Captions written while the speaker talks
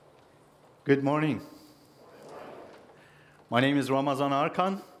Good morning. My name is Ramazan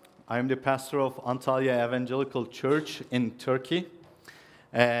Arkan. I am the pastor of Antalya Evangelical Church in Turkey.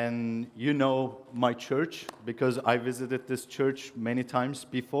 And you know my church because I visited this church many times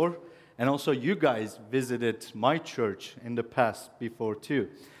before. And also you guys visited my church in the past before too.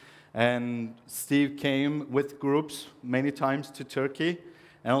 And Steve came with groups many times to Turkey.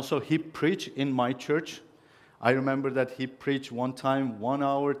 And also he preached in my church. I remember that he preached one time 1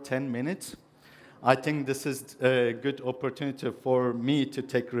 hour, 10 minutes. I think this is a good opportunity for me to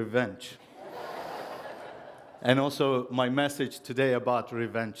take revenge. And also my message today about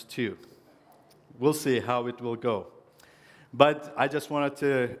revenge too. We'll see how it will go. But I just wanted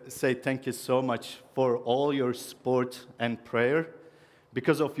to say thank you so much for all your support and prayer.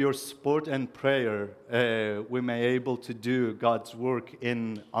 Because of your support and prayer, we may able to do God's work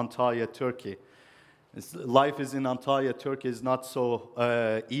in Antalya, Turkey. Life is in Antalya, Turkey is not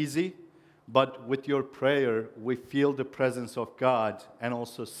so easy, but with your prayer, we feel the presence of God and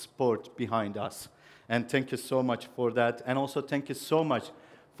also support behind us. And thank you so much for that. And also thank you so much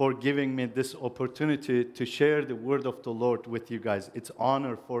for giving me this opportunity to share the word of the Lord with you guys. It's an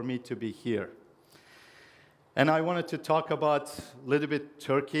honor for me to be here. And I wanted to talk about a little bit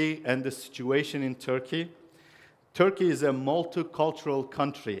Turkey and the situation in Turkey. Turkey is a multicultural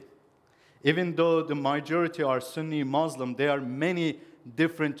country. Even though the majority are Sunni Muslim, there are many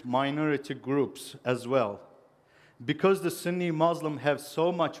different minority groups as well. Because the Sunni Muslim have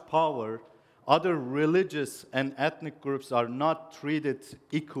so much power, other religious and ethnic groups are not treated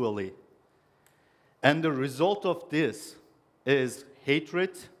equally. And the result of this is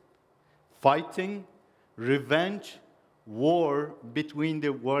hatred, fighting, revenge, war between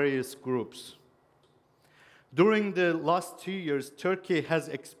the various groups. During the last 2 years, Turkey has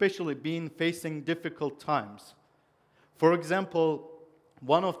especially been facing difficult times. For example,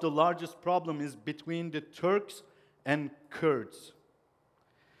 one of the largest problems is between the Turks and Kurds.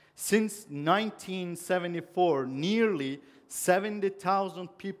 Since 1974, nearly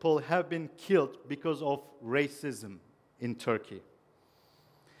 70,000 people have been killed because of racism in Turkey.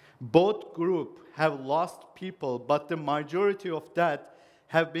 Both groups have lost people, but the majority of that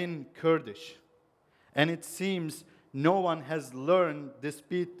have been Kurdish. And it seems no one has learned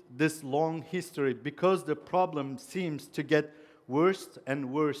this long history because the problem seems to get worse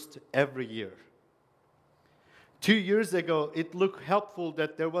and worse every year. 2 years ago, it looked helpful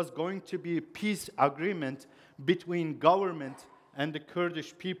that there was going to be a peace agreement between government and the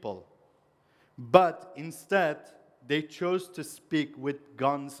Kurdish people. But instead, they chose to speak with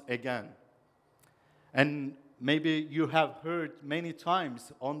guns again. And maybe you have heard many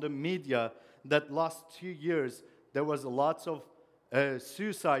times on the media that last 2 years there was lots of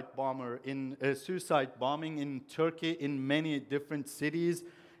suicide bombing in Turkey in many different cities,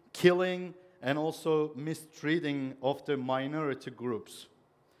 killing and also mistreating of the minority groups.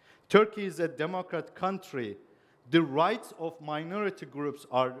 Turkey is a democratic country. The rights of minority groups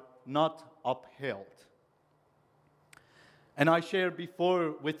are not upheld. And I shared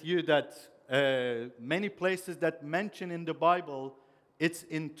before with you that many places that mention in the Bible, it's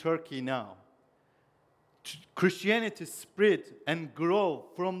in Turkey now. Christianity spread and grew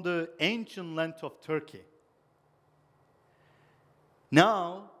from the ancient land of Turkey.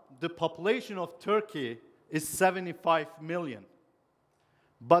 Now, the population of Turkey is 75 million.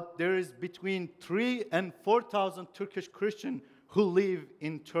 But there is between 3,000 and 4,000 Turkish Christians who live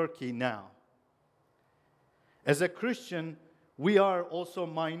in Turkey now. As a Christian, we are also a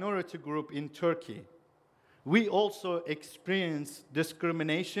minority group in Turkey. We also experience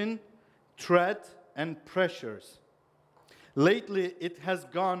discrimination, threat, and pressures. Lately, it has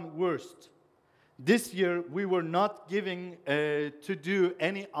gone worse. This year, we were not giving to do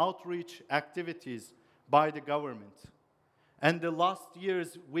any outreach activities by the government. And the last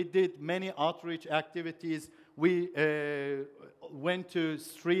years, we did many outreach activities. We went to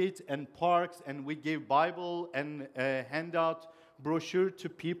streets and parks, and we gave Bible and hand out brochure to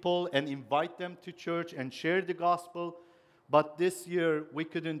people and invite them to church and share the gospel. But this year, we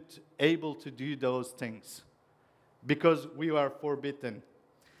couldn't able to do those things because we were forbidden.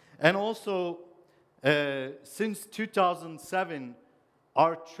 And also, since 2007,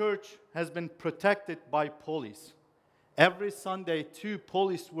 our church has been protected by police. Every Sunday, 2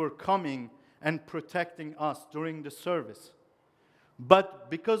 police were coming and protecting us during the service. But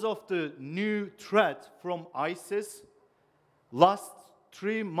because of the new threat from ISIS, last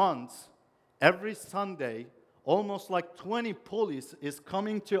 3 months, every Sunday, almost like 20 police is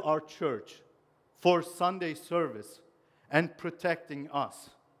coming to our church for Sunday service and protecting us.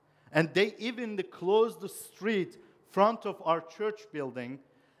 And they even closed the street front of our church building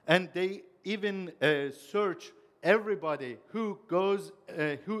And they even search everybody who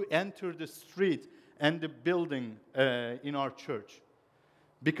enter the street and the building in our church.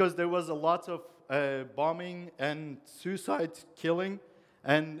 Because there was a lot of bombing and suicide killing,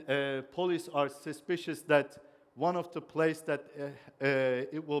 and police are suspicious that one of the places that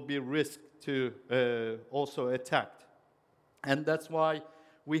it will be risked to also attacked. And that's why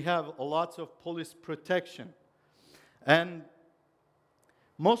we have a lot of police protection. And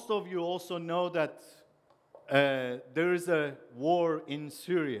most of you also know that there is a war in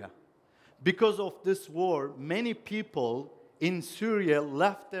Syria. Because of this war, many people in Syria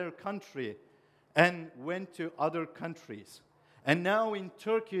left their country and went to other countries. And now in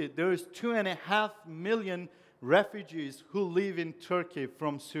Turkey, there is 2.5 million refugees who live in Turkey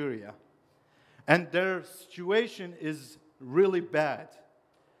from Syria. And their situation is really bad.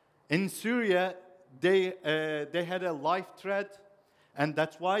 In Syria, they had a life threat, and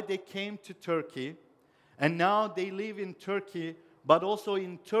that's why they came to Turkey. And now they live in Turkey, but also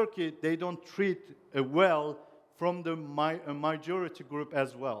in Turkey, they don't treat well from the majority group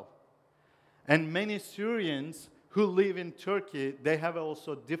as well. And many Syrians who live in Turkey, they have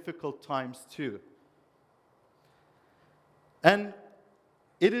also difficult times too. And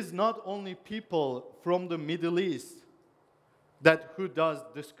it is not only people from the Middle East who does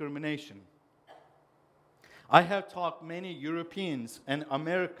discrimination. I have talked many Europeans and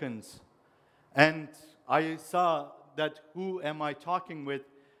Americans, and I saw that who am I talking with?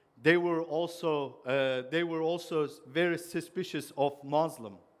 They were also very suspicious of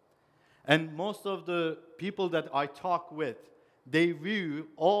Muslim. And most of the people that I talk with, they view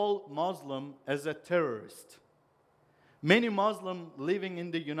all Muslim as a terrorist. Many Muslims living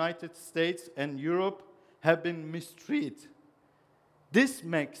in the United States and Europe have been mistreated. This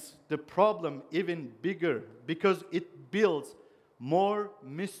makes the problem even bigger because it builds more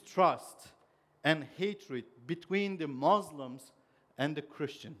mistrust and hatred between the Muslims and the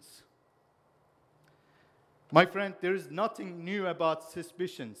Christians. My friend, there is nothing new about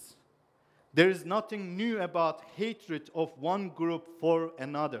suspicions. There is nothing new about hatred of one group for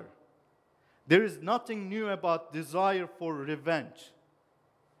another. There is nothing new about desire for revenge.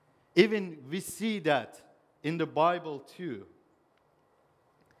 Even we see that in the Bible too.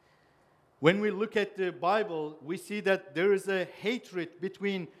 When we look at the Bible, we see that there is a hatred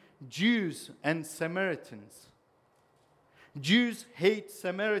between Jews and Samaritans. Jews hate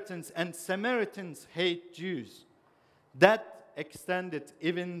Samaritans and Samaritans hate Jews. That extended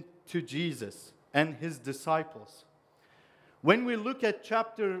even to Jesus and his disciples. When we look at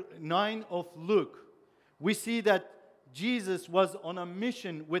chapter 9 of Luke, we see that Jesus was on a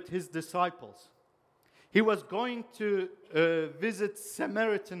mission with his disciples. He was going to visit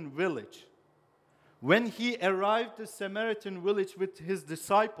Samaritan village. When he arrived at Samaritan village with his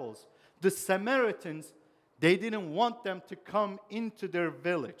disciples, the Samaritans, they didn't want them to come into their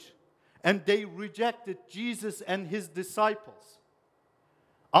village. And they rejected Jesus and his disciples.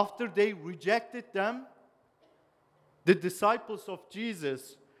 After they rejected them, the disciples of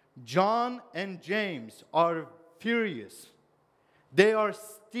Jesus, John and James, are furious. They are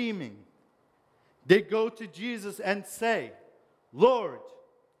steaming. They go to Jesus and say, "Lord,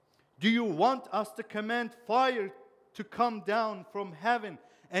 do you want us to command fire to come down from heaven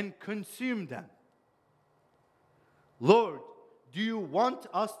and consume them?" Lord, do you want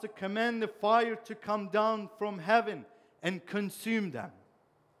us to command the fire to come down from heaven and consume them?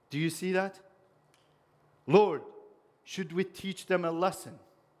 Do you see that? Lord, should we teach them a lesson?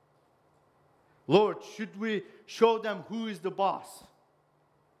 Lord, should we show them who is the boss?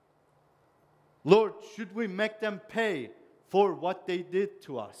 Lord, should we make them pay for what they did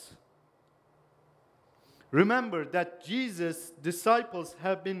to us? Remember that Jesus' disciples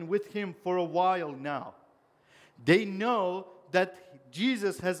have been with him for a while now. They know that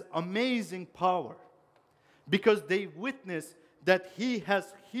Jesus has amazing power because they witness that he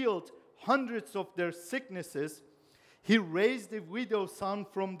has healed hundreds of their sicknesses. He raised the widow's son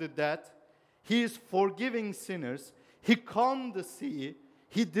from the dead. He is forgiving sinners. He calmed the sea.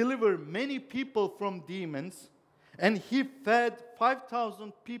 He delivered many people from demons. And he fed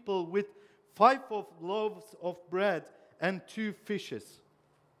 5,000 people with 5 loaves of bread and 2 fishes.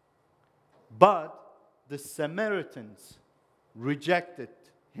 But the Samaritans rejected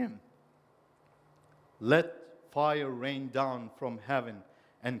him. Let fire rain down from heaven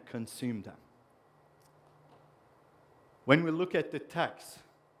and consume them. When we look at the text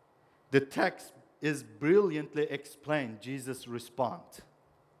is brilliantly explained, Jesus' response.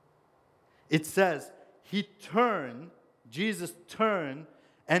 It says, Jesus turned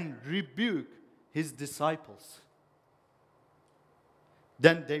and rebuked his disciples.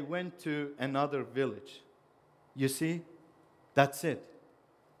 Then they went to another village. You see, that's it.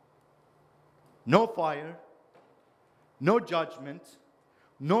 No fire, no judgment,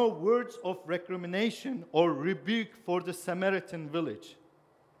 no words of recrimination or rebuke for the Samaritan village.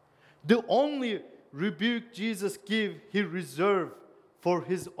 The only rebuke Jesus gave, he reserved for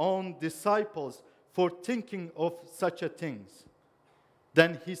his own disciples for thinking of such a things.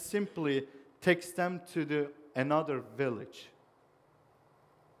 Then he simply takes them to another village.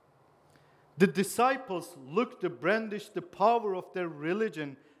 The disciples looked to brandish the power of their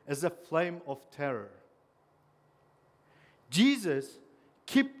religion as a flame of terror. Jesus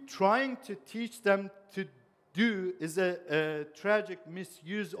kept trying to teach them to do is a tragic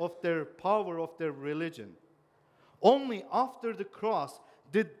misuse of their power of their religion. Only after the cross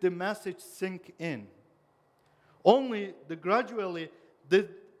did the message sink in. Only gradually did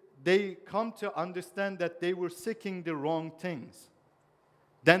they come to understand that they were seeking the wrong things.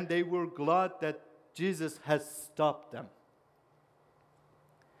 Then they were glad that Jesus has stopped them.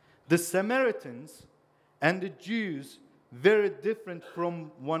 The Samaritans and the Jews very different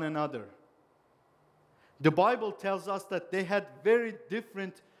from one another. The Bible tells us that they had very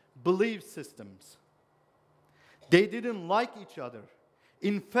different belief systems. They didn't like each other.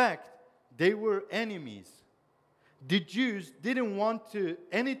 In fact, they were enemies. The Jews didn't want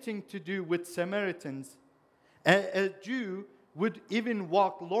anything to do with Samaritans. A Jew would even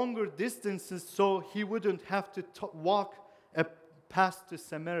walk longer distances so he wouldn't have to walk past the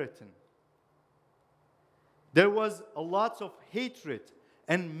Samaritan. There was a lot of hatred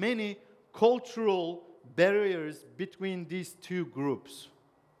and many cultural barriers between these two groups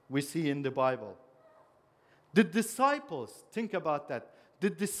we see in the Bible. The disciples, think about that. The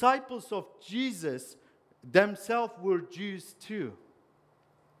disciples of Jesus themselves were Jews too.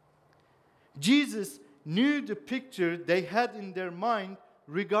 Jesus knew the picture they had in their mind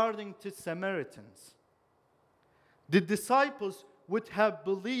regarding the Samaritans. The disciples would have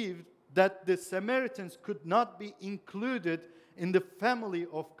believed that the Samaritans could not be included in the family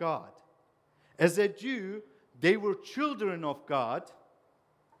of God. As a Jew, they were children of God,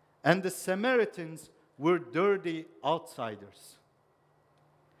 and the Samaritans were dirty outsiders.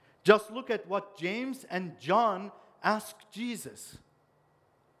 Just look at what James and John asked Jesus.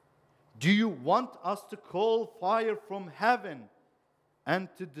 Do you want us to call fire from heaven and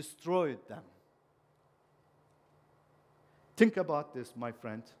to destroy them? Think about this, my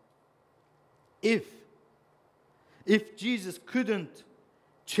friend. If Jesus couldn't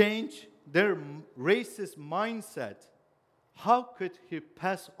change their racist mindset, how could he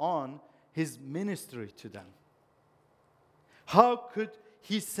pass on his ministry to them? How could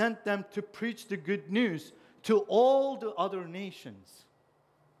he send them to preach the good news to all the other nations?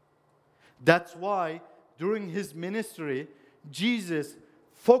 That's why during his ministry, Jesus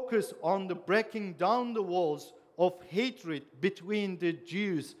focused on the breaking down the walls of hatred between the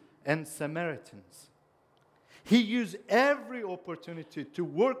Jews and Samaritans. He used every opportunity to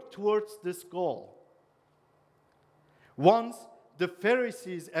work towards this goal. Once the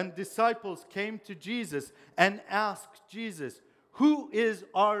Pharisees and disciples came to Jesus and asked Jesus, "Who is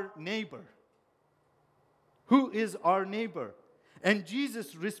our neighbor? Who is our neighbor?" And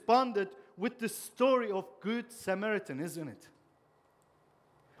Jesus responded with the story of Good Samaritan, isn't it?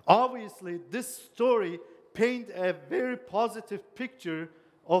 Obviously, this story paints a very positive picture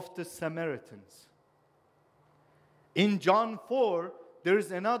of the Samaritans. In John 4, there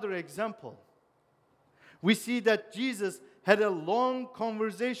is another example. We see that Jesus had a long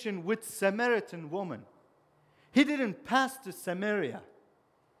conversation with Samaritan woman. He didn't pass to Samaria.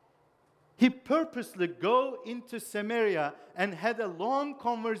 He purposely go into Samaria and had a long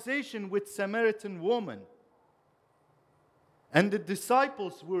conversation with Samaritan woman. And the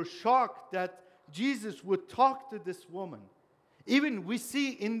disciples were shocked that Jesus would talk to this woman. Even we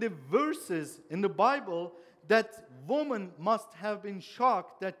see in the verses in the Bible that woman must have been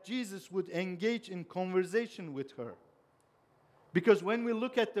shocked that Jesus would engage in conversation with her. Because when we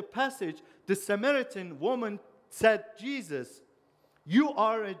look at the passage, the Samaritan woman said, "Jesus, you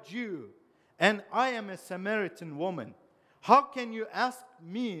are a Jew, and I am a Samaritan woman. How can you ask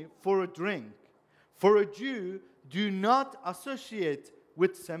me for a drink? For a Jew do not associate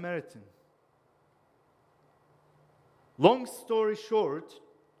with Samaritan." Long story short,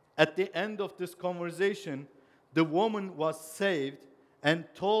 at the end of this conversation, the woman was saved and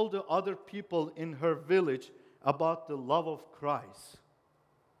told the other people in her village about the love of Christ.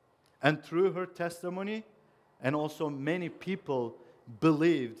 And through her testimony, and also many people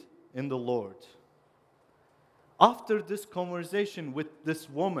believed in the Lord. After this conversation with this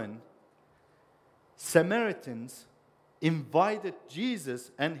woman, Samaritans invited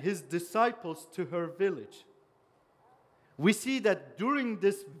Jesus and his disciples to her village. We see that during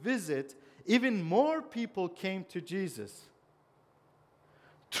this visit, even more people came to Jesus.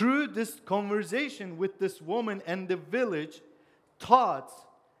 Through this conversation with this woman and the village, thoughts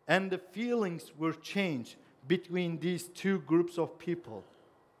and the feelings were changed between these two groups of people.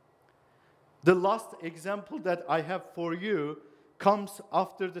 The last example that I have for you comes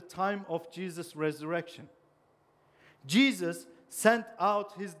after the time of Jesus' resurrection. Jesus sent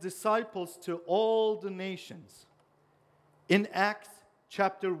out his disciples to all the nations. In Acts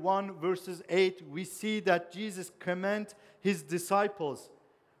chapter 1 verses 8, we see that Jesus commanded his disciples,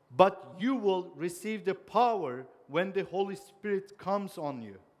 "But you will receive the power when the Holy Spirit comes on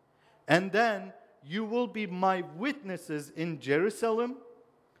you. And then you will be my witnesses in Jerusalem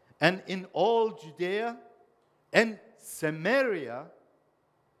and in all Judea and Samaria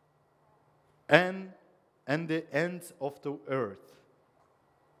and the ends of the earth."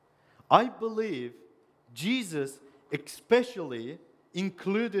 I believe Jesus especially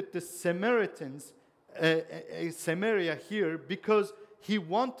included the Samaritans, Samaria here, because he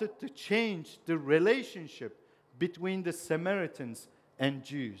wanted to change the relationship between the Samaritans and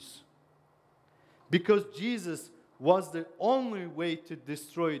Jews. Because Jesus was the only way to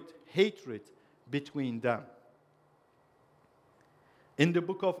destroy hatred between them. In the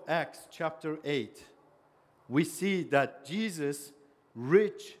book of Acts, chapter 8, we see that Jesus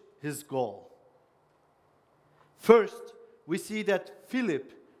reached his goal. First, we see that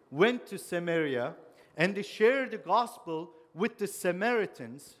Philip went to Samaria and he shared the gospel with the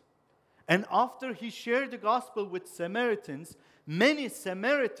Samaritans. And after he shared the gospel with Samaritans, many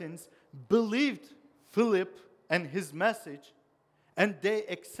Samaritans believed Philip and his message, and they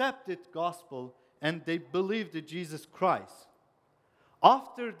accepted gospel and they believed in Jesus Christ.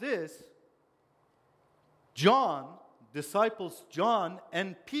 After this, John, disciples John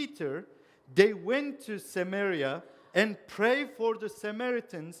and Peter, they went to Samaria and prayed for the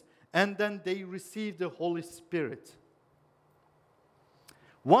Samaritans, and then they received the Holy Spirit.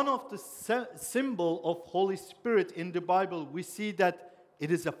 One of the symbol of Holy Spirit in the Bible, we see that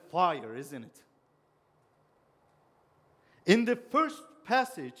it is a fire, isn't it? In the first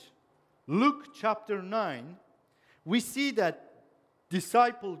passage, Luke chapter 9, we see that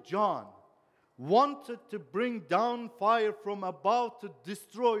disciple John wanted to bring down fire from above to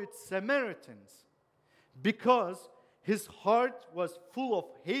destroy Samaritans because his heart was full of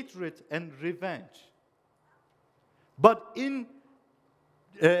hatred and revenge. But in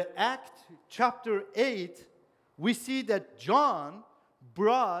Acts chapter 8, we see that John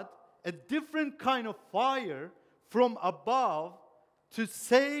brought a different kind of fire from above to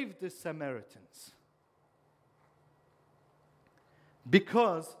save the Samaritans.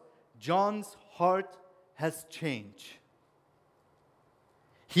 Because John's heart has changed.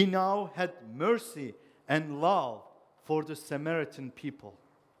 He now had mercy and love for the Samaritan people.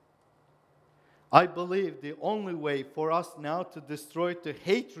 I believe the only way for us now to destroy the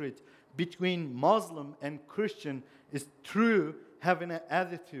hatred between Muslim and Christian is through having an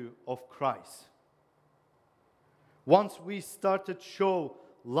attitude of Christ. Once we started to show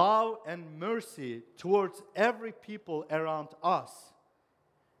love and mercy towards every people around us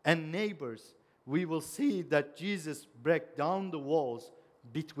and neighbors, we will see that Jesus break down the walls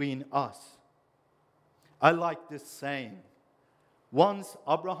between us. I like this saying. Once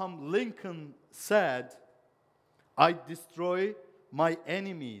Abraham Lincoln said, "I destroy my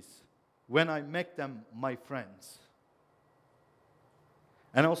enemies when I make them my friends."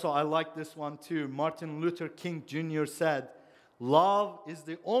 And also I like this one too. Martin Luther King Jr. said, "Love is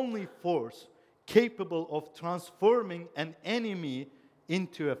the only force capable of transforming an enemy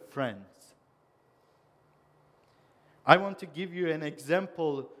into a friend." I want to give you an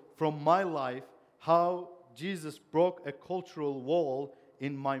example from my life how Jesus broke a cultural wall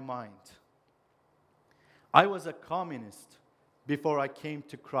in my mind. I was a communist before I came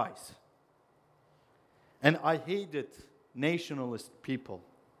to Christ. And I hated nationalist people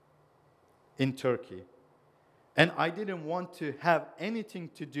in Turkey. And I didn't want to have anything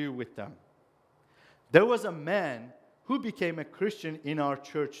to do with them. There was a man who became a Christian in our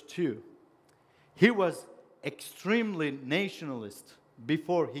church too. He was extremely nationalist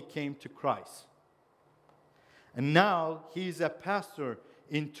before he came to Christ. And now he is a pastor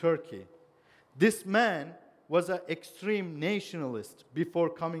in Turkey. This man was an extreme nationalist before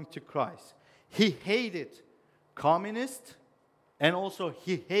coming to Christ. He hated communists and also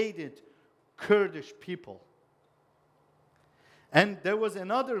he hated Kurdish people. And there was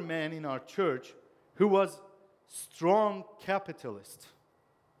another man in our church who was strong capitalist.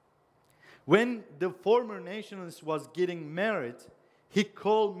 When the former nationalist was getting married, he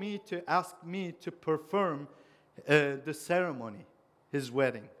called me to ask me to perform the ceremony, his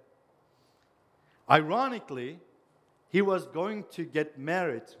wedding. Ironically, he was going to get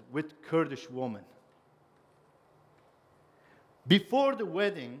married with Kurdish woman. Before the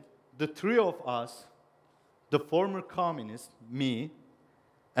wedding, the three of us, the former communist, me,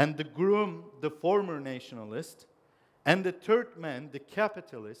 and the groom, the former nationalist, and the third man, the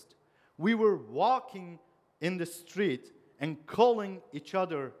capitalist, we were walking in the street and calling each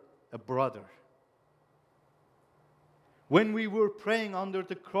other a brother. When we were praying under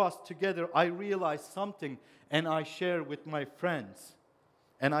the cross together, I realized something, and I shared with my friends.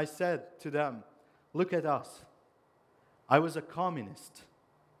 And I said to them, look at us. I was a communist,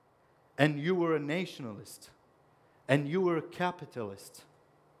 and you were a nationalist, and you were a capitalist.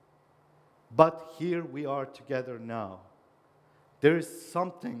 But here we are together now. There is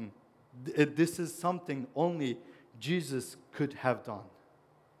something, this is something only Jesus could have done.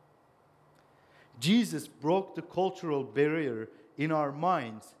 Jesus broke the cultural barrier in our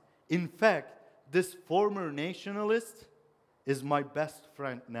minds. In fact, this former nationalist is my best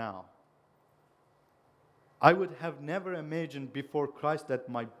friend now. I would have never imagined before Christ that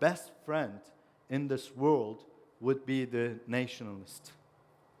my best friend in this world would be the nationalist.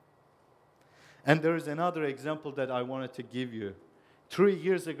 And there is another example that I wanted to give you. 3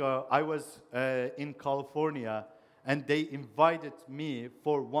 years ago, I was in California, and they invited me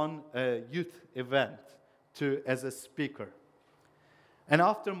for one youth event as a speaker. And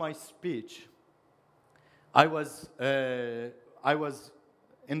after my speech, I was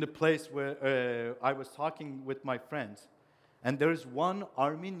in the place where I was talking with my friends, and there's one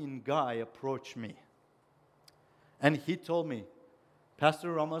Armenian guy approached me, and he told me,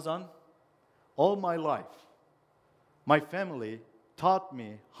 Pastor Ramazan, all my life, my family taught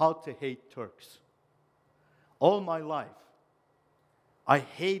me how to hate Turks. All my life, I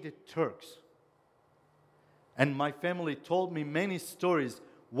hated Turks. And my family told me many stories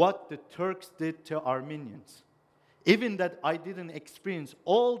what the Turks did to Armenians. Even that I didn't experience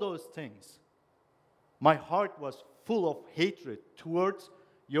all those things, my heart was full of hatred towards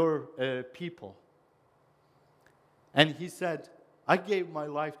your people. And he said, I gave my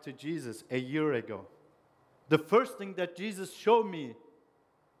life to Jesus a year ago. The first thing that Jesus showed me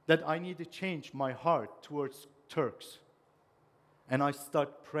that I need to change my heart towards Turks. And I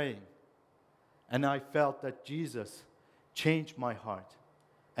started praying. And I felt that Jesus changed my heart.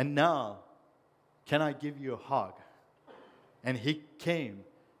 And now, can I give you a hug? And he came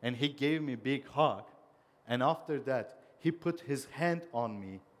and he gave me a big hug. And after that, he put his hand on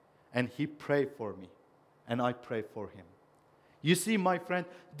me and he prayed for me. And I prayed for him. You see, my friend,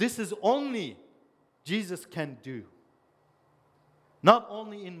 this is only Jesus can do. Not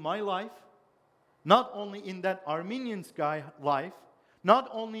only in my life, not only in that Armenian guy's life, not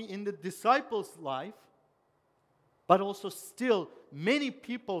only in the disciples' life, but also still many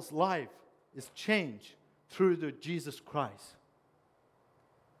people's life is changed through the Jesus Christ.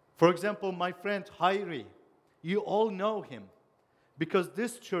 For example, my friend Hayri, you all know him because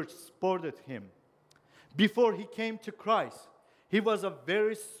this church supported him. Before he came to Christ, he was a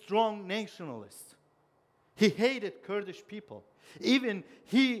very strong nationalist. He hated Kurdish people. Even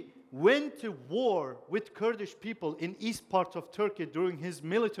he went to war with Kurdish people in east part of Turkey during his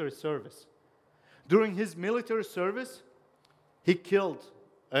military service. During his military service, he killed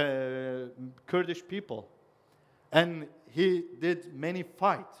Kurdish people. And he did many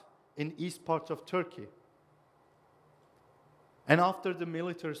fights in east part of Turkey. And after the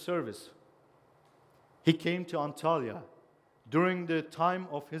military service, he came to Antalya. During the time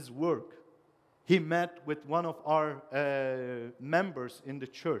of his work, he met with one of our members in the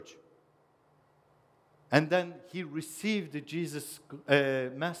church. And then he received the Jesus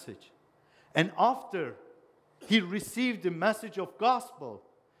message. And after he received the message of gospel,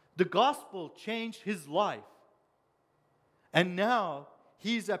 the gospel changed his life. And now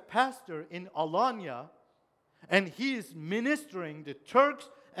he's a pastor in Alanya, and he is ministering the Turks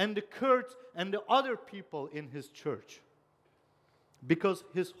and the Kurds and the other people in his church. Because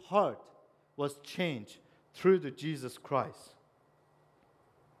his heart was changed through the Jesus Christ.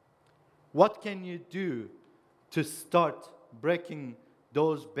 What can you do to start breaking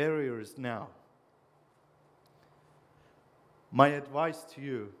those barriers now? My advice to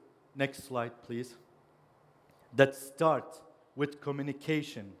you, next slide please, that start with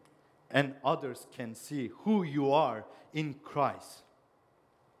communication and others can see who you are in Christ.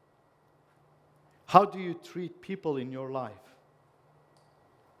 How do you treat people in your life?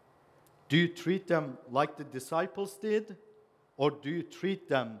 Do you treat them like the disciples did? Or do you treat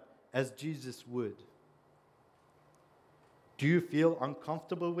them as Jesus would? Do you feel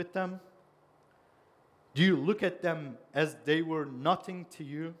uncomfortable with them? Do you look at them as they were nothing to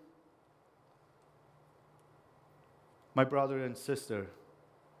you? My brother and sister,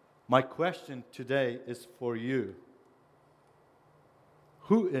 my question today is for you.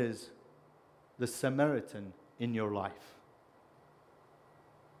 Who is the Samaritan in your life?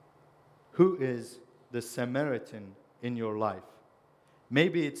 Who is the Samaritan in your life?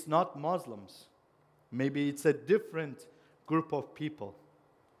 Maybe it's not Muslims. Maybe it's a different group of people.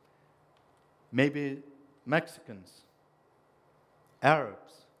 Maybe Mexicans,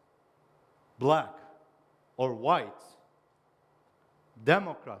 Arabs, black or white,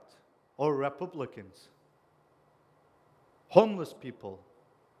 Democrat or Republicans, homeless people,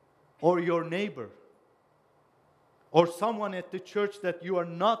 or your neighbor, or someone at the church that you are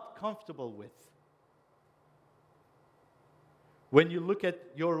not comfortable with. When you look at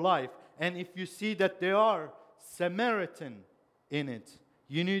your life, and if you see that there are Samaritan in it,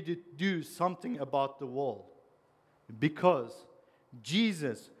 you need to do something about the wall. Because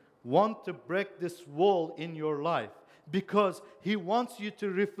Jesus wants to break this wall in your life. Because He wants you to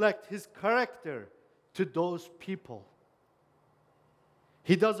reflect His character to those people.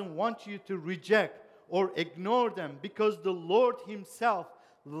 He doesn't want you to reject or ignore them, because the Lord Himself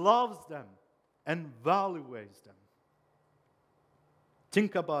loves them and values them.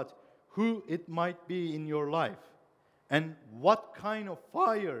 Think about who it might be in your life, and what kind of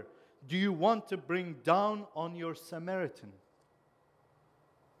fire do you want to bring down on your Samaritan?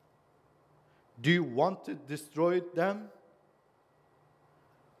 Do you want to destroy them?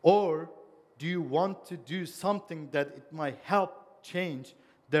 Or do you want to do something that it might help change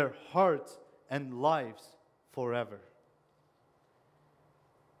their hearts and lives forever?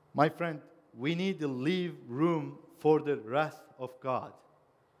 My friend, we need to leave room for the wrath of God.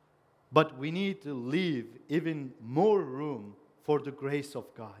 But we need to leave even more room for the grace of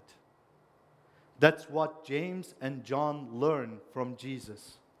God. That's what James and John learned from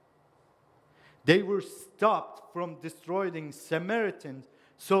Jesus. They were stopped from destroying Samaritans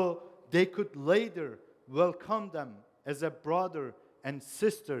so they could later welcome them as a brother and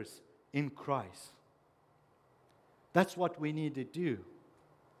sisters in Christ. That's what we need to do.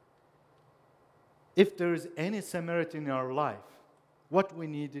 If there is any Samaritan in our life, what we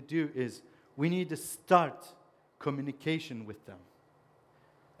need to do is we need to start communication with them.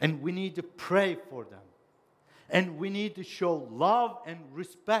 And we need to pray for them. And we need to show love and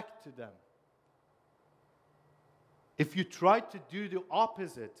respect to them. If you try to do the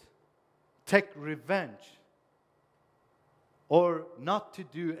opposite, take revenge, or not to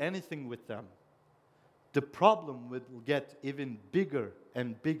do anything with them, the problem will get even bigger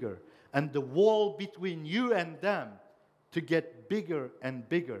and bigger. And the wall between you and them to get bigger and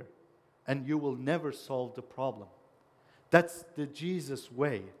bigger, and you will never solve the problem. That's the Jesus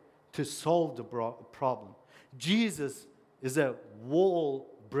way to solve the problem. Jesus is a wall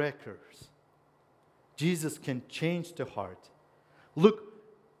breaker. Jesus can change the heart. Look,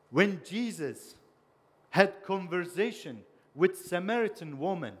 when Jesus had conversation with Samaritan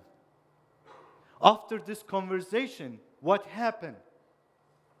woman, after this conversation, what happened?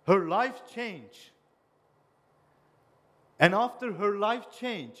 Her life changed. And after her life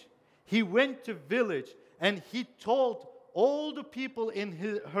change, He went to village and He told all the people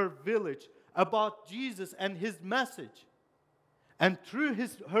in her village about Jesus and His message. And through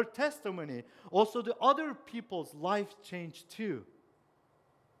her testimony, also the other people's life changed too.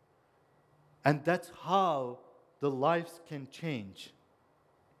 And that's how the lives can change.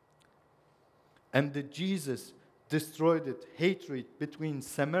 And the Jesus destroyed the hatred between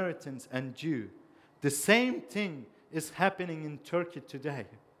Samaritans and Jews. The same thing is happening in Turkey today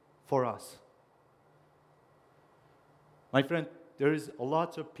for us. My friend, there is a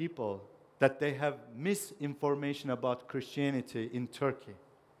lot of people that they have misinformation about Christianity in Turkey.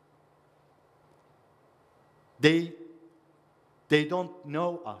 They don't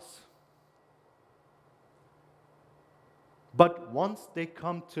know us. But once they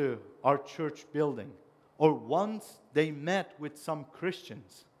come to our church building, or once they met with some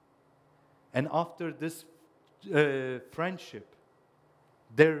Christians, and after this friendship,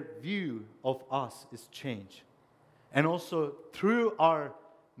 their view of us is changed. And also through our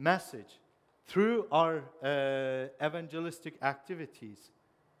message, through our evangelistic activities,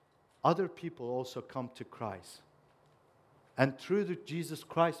 other people also come to Christ. And through the Jesus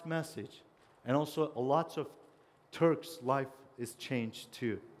Christ message, and also a lot of Turks' life is changed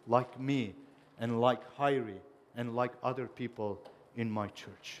too, like me, and like Hayri, and like other people in my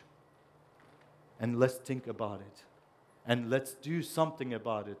church. And let's think about it. And let's do something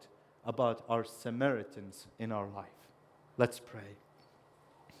about it about our Samaritans in our life. Let's pray.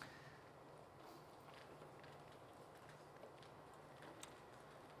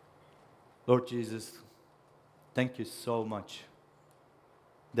 Lord Jesus, thank you so much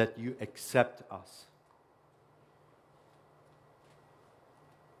that you accept us.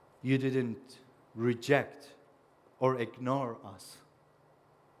 You didn't reject or ignore us.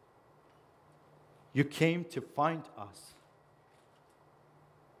 You came to find us.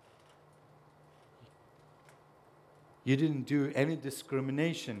 You didn't do any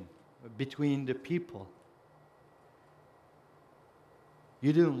discrimination between the people.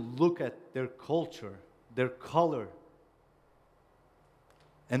 You didn't look at their culture, their color,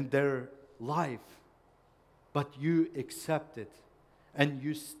 and their life, but you accepted, and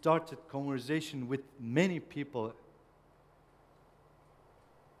you started conversation with many people,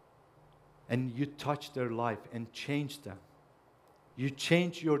 and you touched their life and changed them. You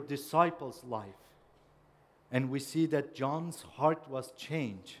changed your disciples' life, and we see that John's heart was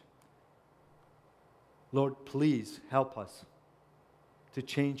changed. Lord, please help us to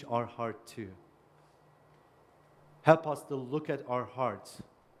change our heart too. Help us to look at our hearts,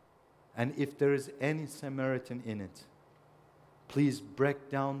 and if there is any Samaritan in it, please break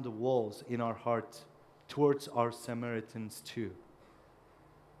down the walls in our hearts towards our Samaritans too.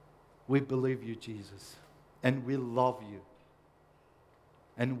 We believe you, Jesus, and we love you,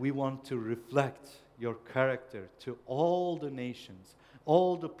 and we want to reflect your character to all the nations,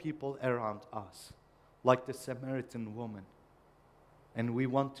 all the people around us, like the Samaritan woman. And we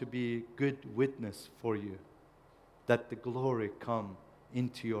want to be a good witness for you, that the glory come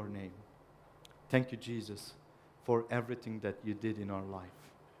into your name. Thank you, Jesus, for everything that you did in our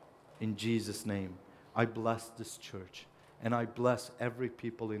life. In Jesus' name, I bless this church, and I bless every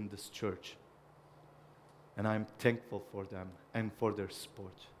people in this church. And I'm thankful for them and for their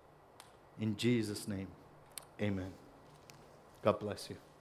support. In Jesus' name, amen. God bless you.